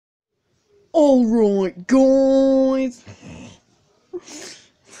Alright, guys.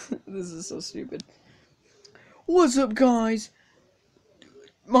 This is so stupid. What's up, guys?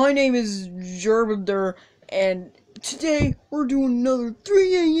 My name is Gerbander, and today we're doing another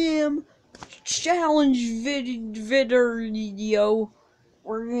 3 a.m. challenge video.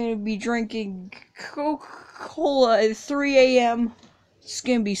 We're gonna be drinking Coca-Cola at 3 a.m. It's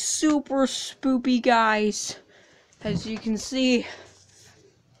gonna be super spoopy, guys. As you can see,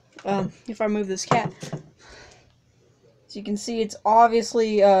 if I move this cat, as you can see, it's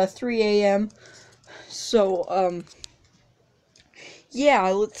obviously 3 a.m. So yeah,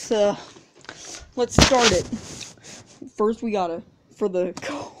 let's start it. First, we gotta for the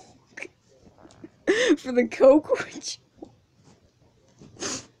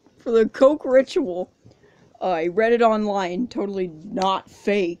Coke ritual. I read it online, totally not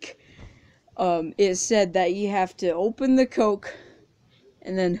fake. It said that you have to open the Coke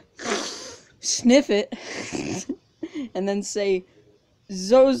and then sniff it and then say,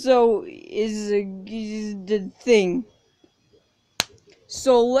 Zozo is the thing.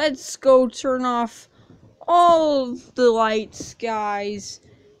 So let's go turn off all the lights, guys.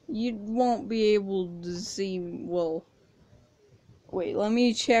 You won't be able to see, well, wait, let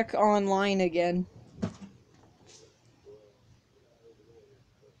me check online again.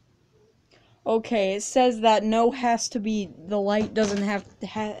 Okay, it says that no has to be, the light doesn't have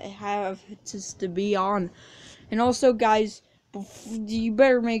to be on. And also, guys, you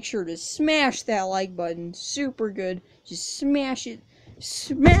better make sure to smash that like button. Super good. Just smash it.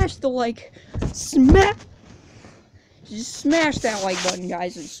 Smash the like. Just smash that like button,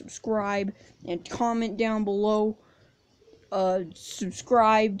 guys, and subscribe. And comment down below.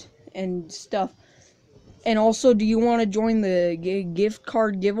 Subscribed and stuff. And also, do you want to join the gift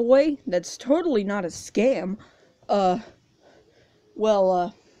card giveaway? That's totally not a scam.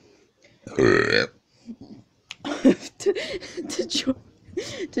 Well,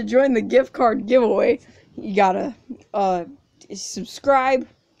 to join the gift card giveaway, you gotta subscribe,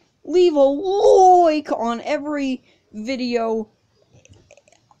 leave a like on every video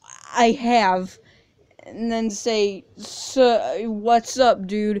I have, and then say what's up,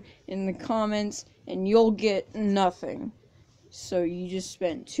 dude, in the comments, and you'll get nothing. So you just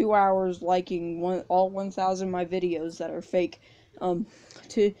spent 2 hours liking all 1,000 of my videos that are fake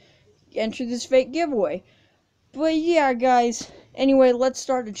to enter this fake giveaway. But yeah, guys, anyway, let's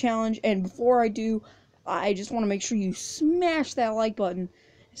start the challenge, and before I do, I just want to make sure you smash that like button.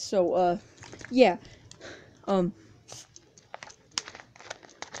 So, yeah,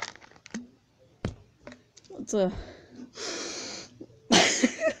 let's,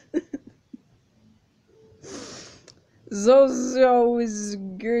 Zozo is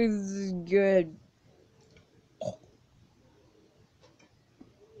good.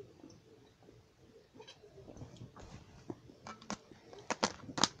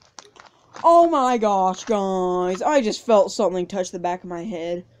 Oh my gosh, guys, I just felt something touch the back of my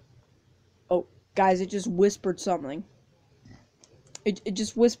head. Oh, guys, it just whispered something. It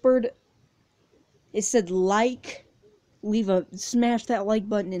just whispered. It said like, smash that like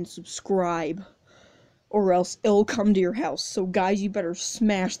button and subscribe, or else it'll come to your house. So guys, you better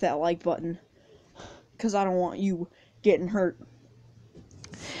smash that like button, because I don't want you getting hurt.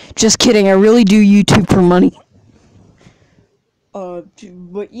 Just kidding, I really do YouTube for money.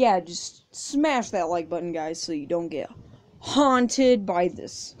 But yeah, just smash that like button, guys, so you don't get haunted by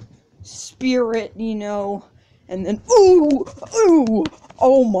this spirit, you know. And then, ooh,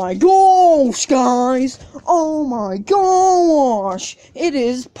 oh my gosh, guys, oh my gosh, it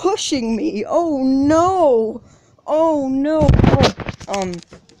is pushing me, oh no, oh,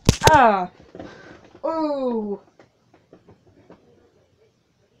 oh.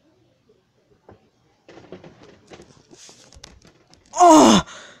 Oh!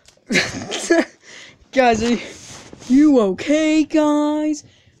 Guys, are you okay, guys?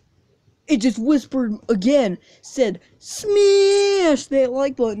 It just whispered again, said, smash that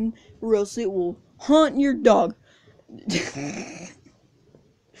like button, or else it will haunt your dog.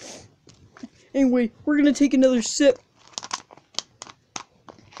 Anyway, we're gonna take another sip.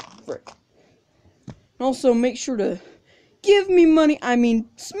 Frick. And also, make sure to give me money.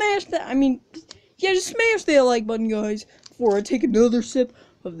 Smash that. Yeah, just smash that like button, guys, before I take another sip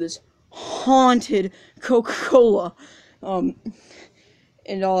of this haunted Coca-Cola.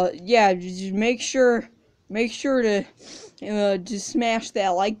 Yeah, just make sure to just smash that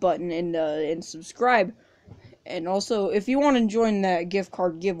like button and subscribe. And also, if you want to join that gift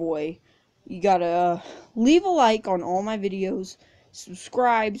card giveaway, you gotta leave a like on all my videos,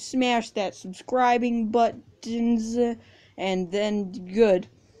 subscribe, smash that subscribing buttons, and then good.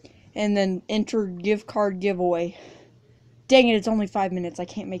 and then enter gift card giveaway. Dang it, it's only 5 minutes. I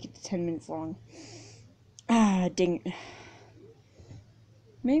can't make it to 10 minutes long. Ah, dang it.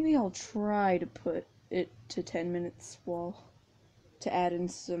 Maybe I'll try to put it to 10 minutes to add in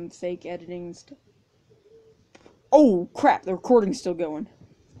some fake editing and stuff. Oh, crap, the recording's still going.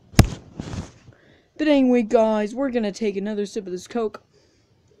 But anyway, guys, we're gonna take another sip of this Coke.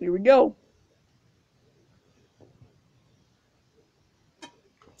 Here we go.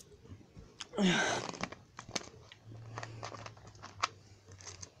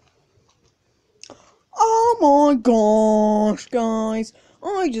 Oh my gosh, guys.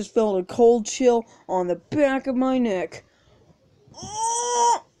 I just felt a cold chill on the back of my neck.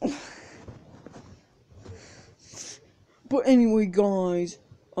 But anyway, guys,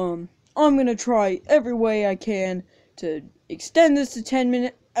 I'm gonna try every way I can to extend this to 10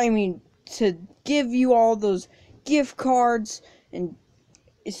 minutes. To give you all those gift cards. And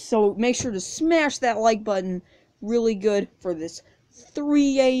so make sure to smash that like button really good for this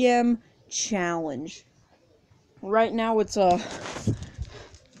 3 a.m. challenge. Right now it's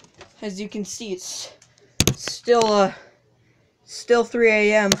as you can see, it's still 3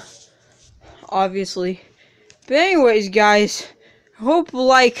 a.m. obviously. But anyways, guys, I hope you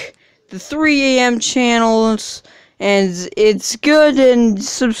like the 3 a.m. channels, and it's good, and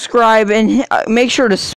subscribe, and make sure to